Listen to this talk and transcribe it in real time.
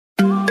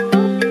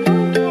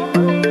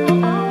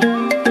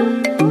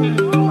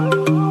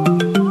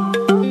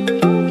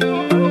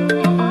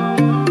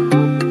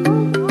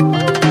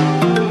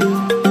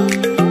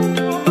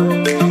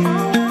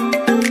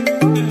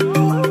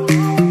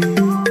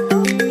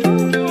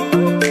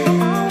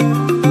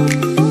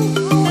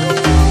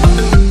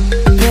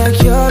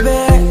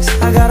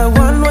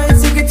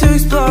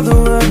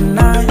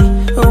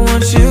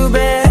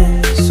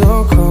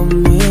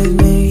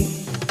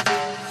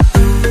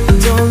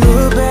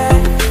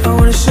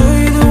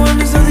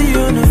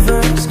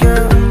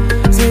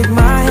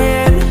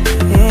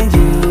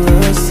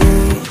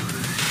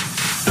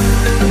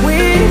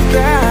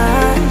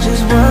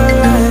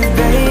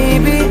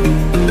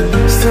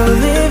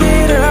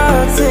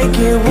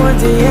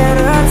at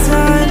a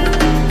time.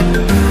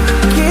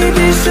 Keep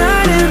it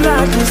shining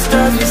like the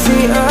stars we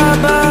see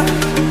above.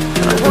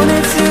 I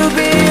wanted to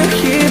be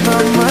here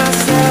by my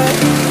side.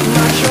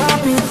 My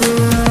tropical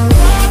love.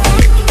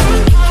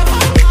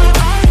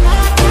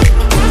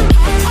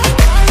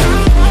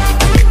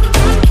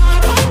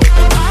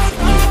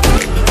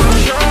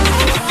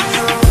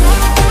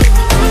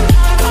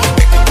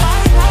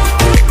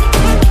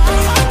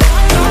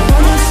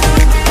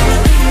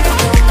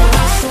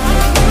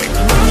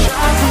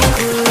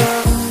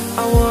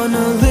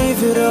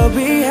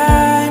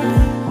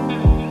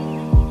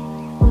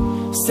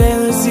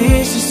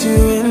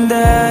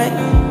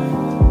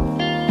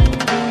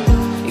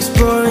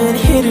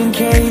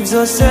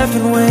 Or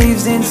surfing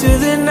waves into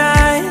the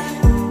night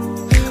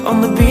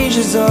on the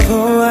beaches of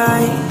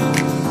Hawaii.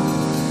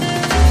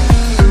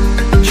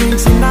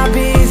 Drinks in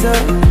Ibiza,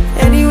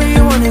 anywhere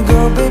you wanna go,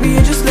 baby,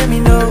 you just let me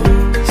know.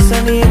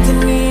 Sunny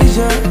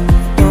Indonesia,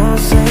 don't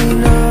say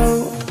no.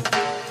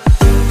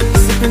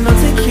 Sipping on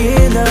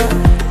tequila,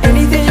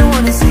 anything you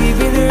wanna see,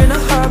 be there in a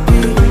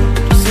heartbeat.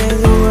 Just say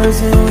the words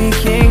and we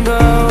can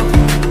go.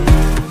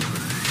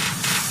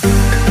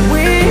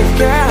 We've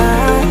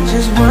got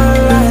just one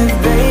life,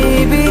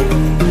 baby,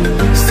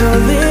 so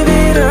live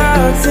it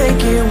up,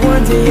 take it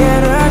one day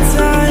at a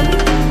time.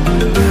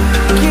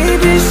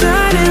 Keep it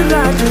shining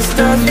like the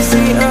stars we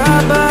see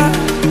above.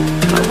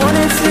 I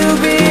wanted to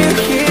be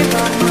here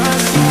by my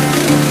side.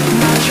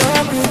 My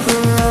tropical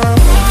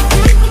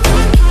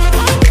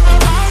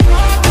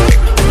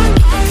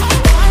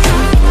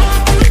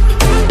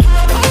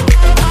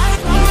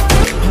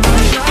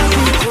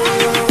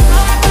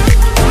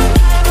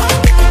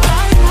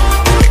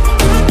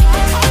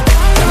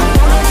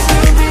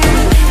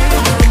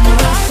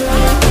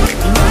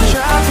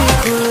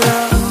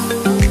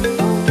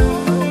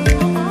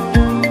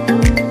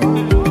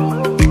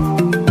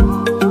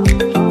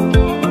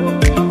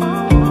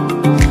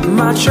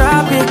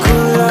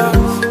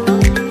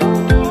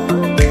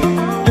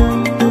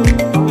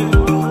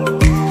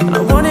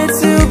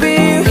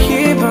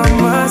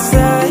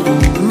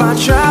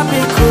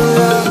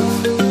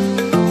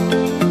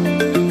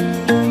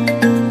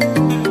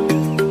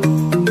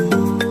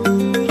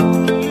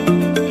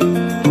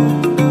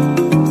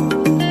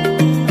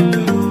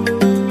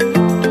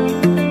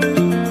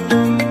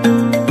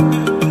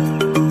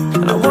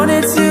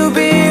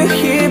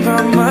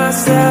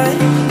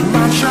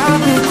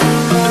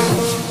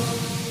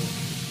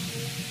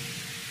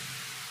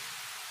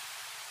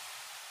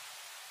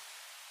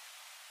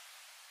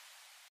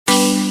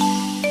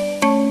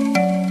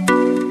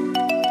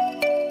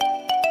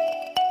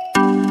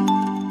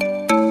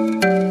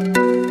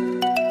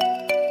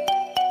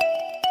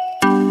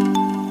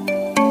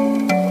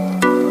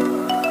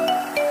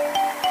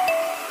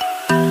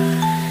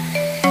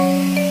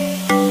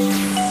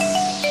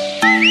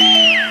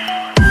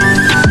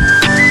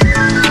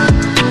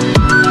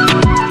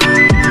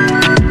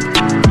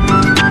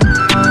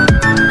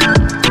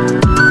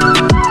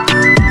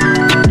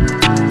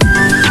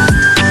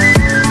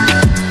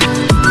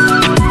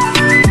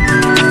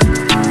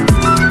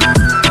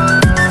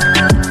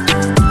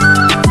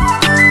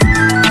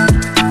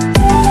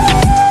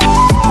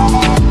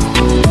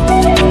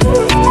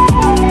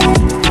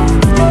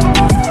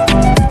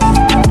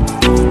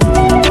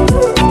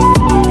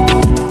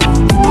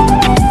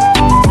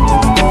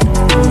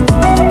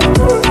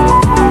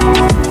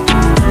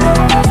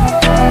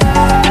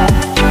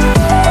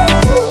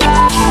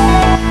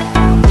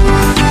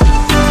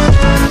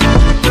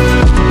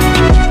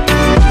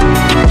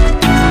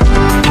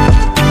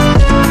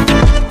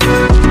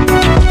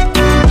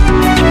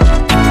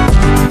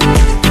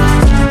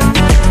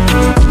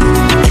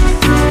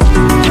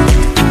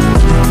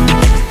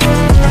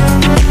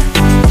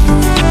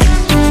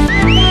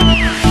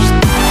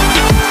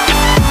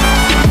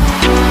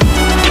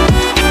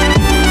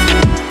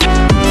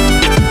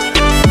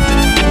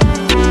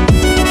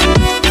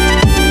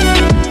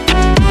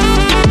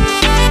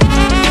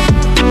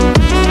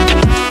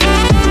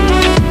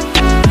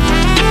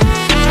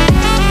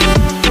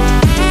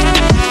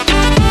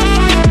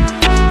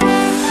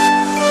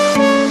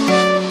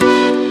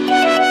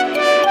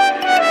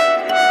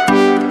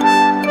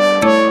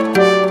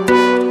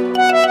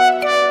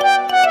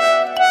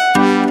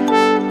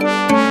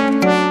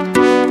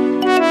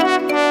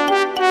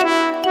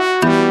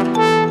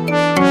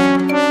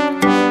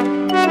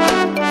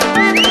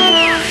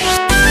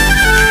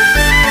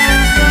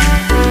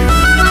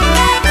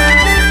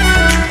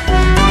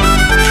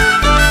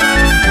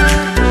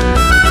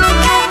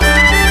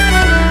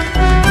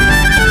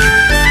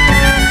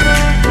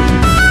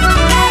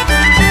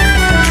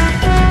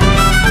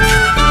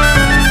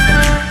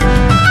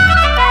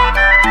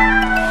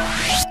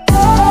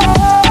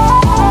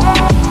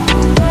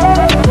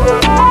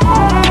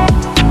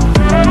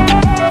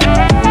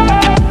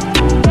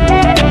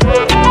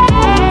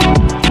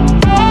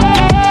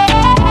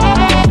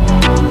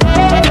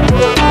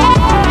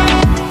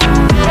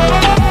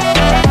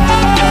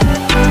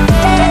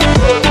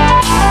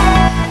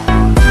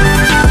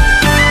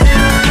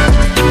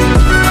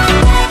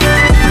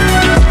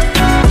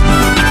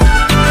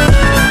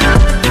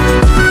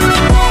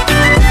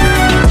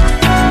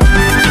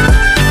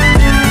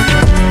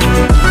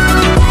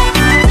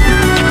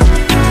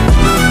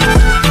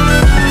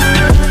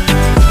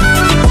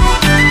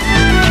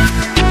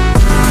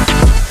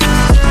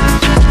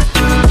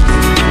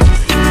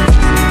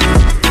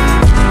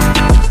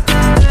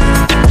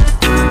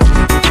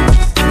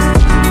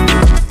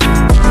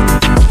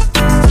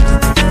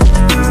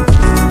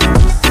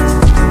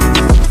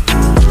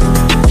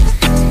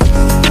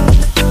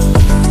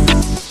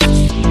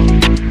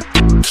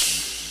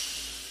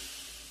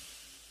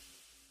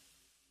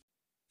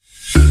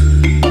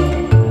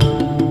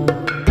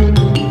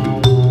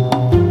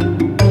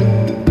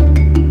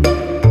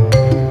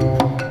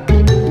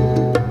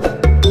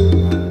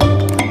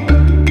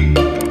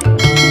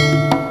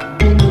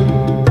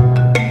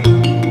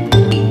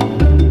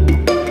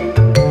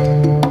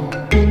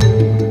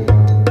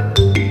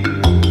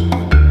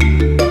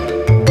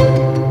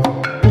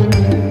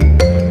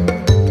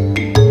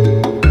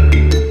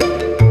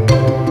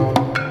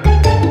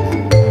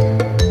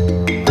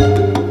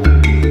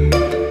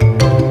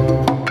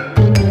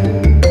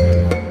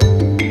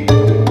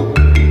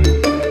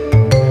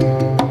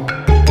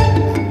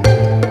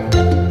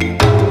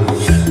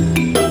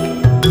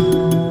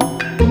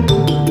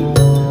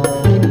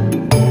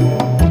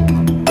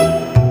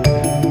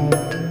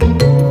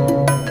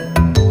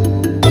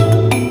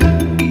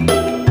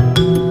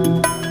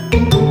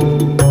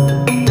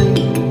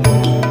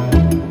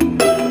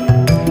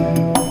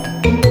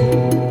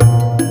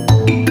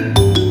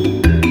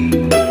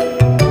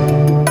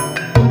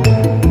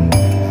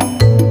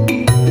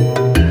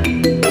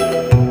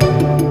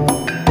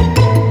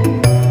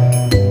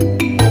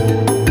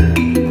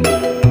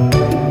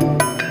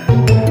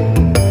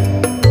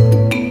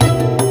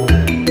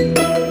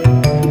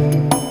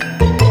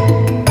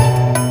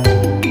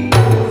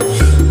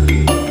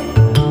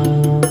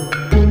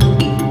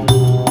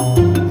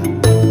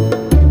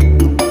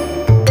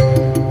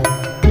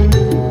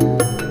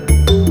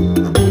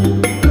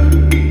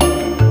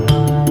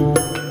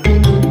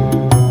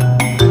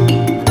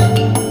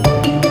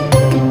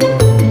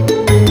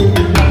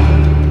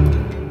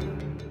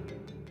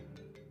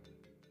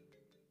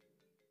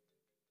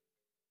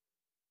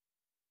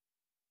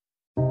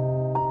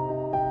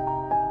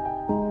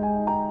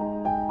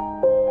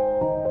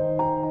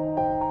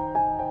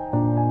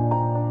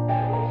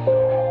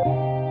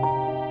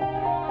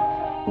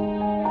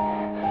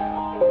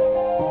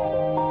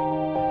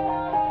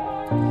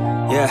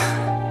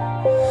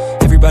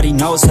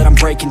knows that I'm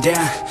breaking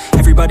down.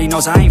 Everybody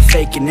knows I ain't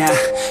faking now.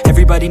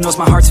 Everybody knows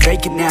my heart's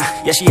vacant now.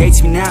 Yeah, she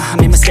hates me now, I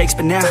made mistakes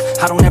but now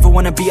I don't ever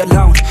wanna be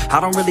alone. I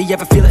don't really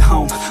ever feel at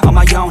home. On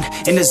my own,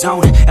 in the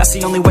zone, that's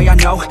the only way I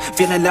know.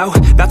 Feeling low,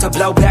 about to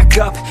blow back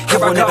up. Here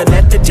I won't ever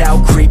let the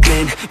doubt creep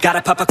in.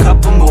 Gotta pop a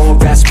couple more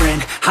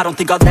aspirin. I don't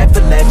think I'll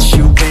ever let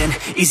you in.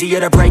 Easier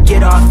to break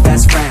it off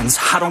best friends.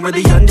 I don't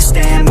really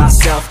understand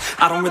myself.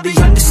 I don't really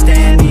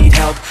understand, need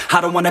help.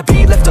 I don't wanna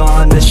be left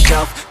on the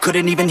shelf.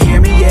 Couldn't even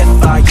hear me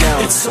if I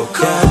yelled. It's so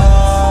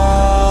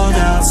cold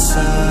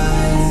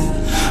outside,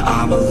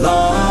 I'm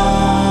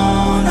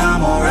alone,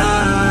 I'm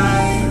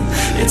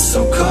alright. It's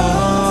so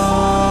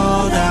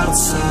cold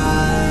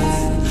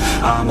outside,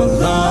 I'm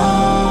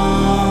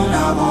alone,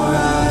 I'm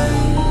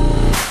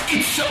alright.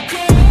 It's so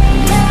cold.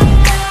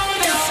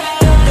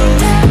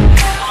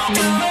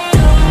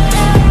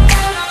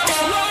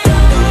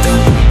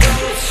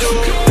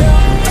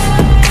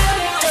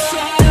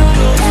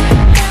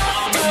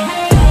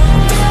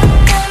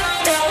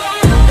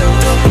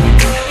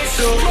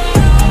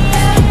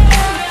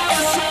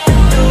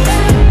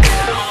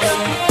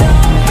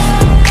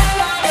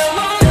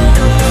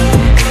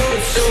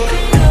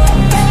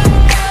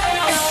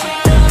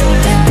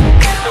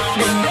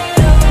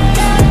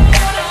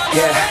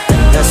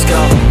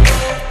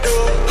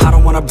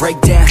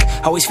 Break down,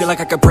 always feel like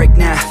I could break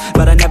now,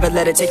 but I never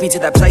let it take me to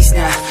that place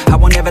now. I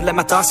won't ever let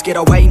my thoughts get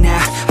away now.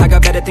 I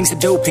got better things to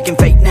do, picking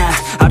fate now.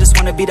 I just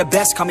wanna be the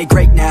best, call me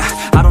great now.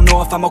 I don't know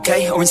if I'm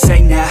okay or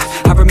insane now.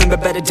 I remember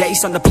better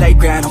days on the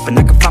playground, hoping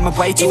I can find my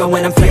way even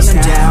when I'm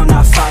feeling down.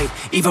 I fight,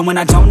 even when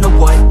I don't know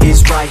what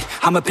is right.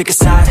 I'ma pick a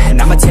side,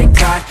 and I'ma take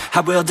pride.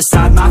 I will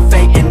decide my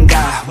fate, and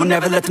I will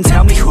never let them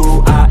tell me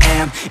who I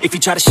am. If you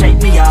try to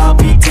shake me, I'll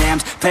be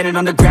damned. Planet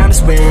on the ground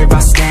is where I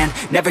stand.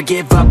 Never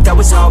give up, that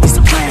was always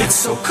the plan. It's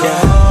so cold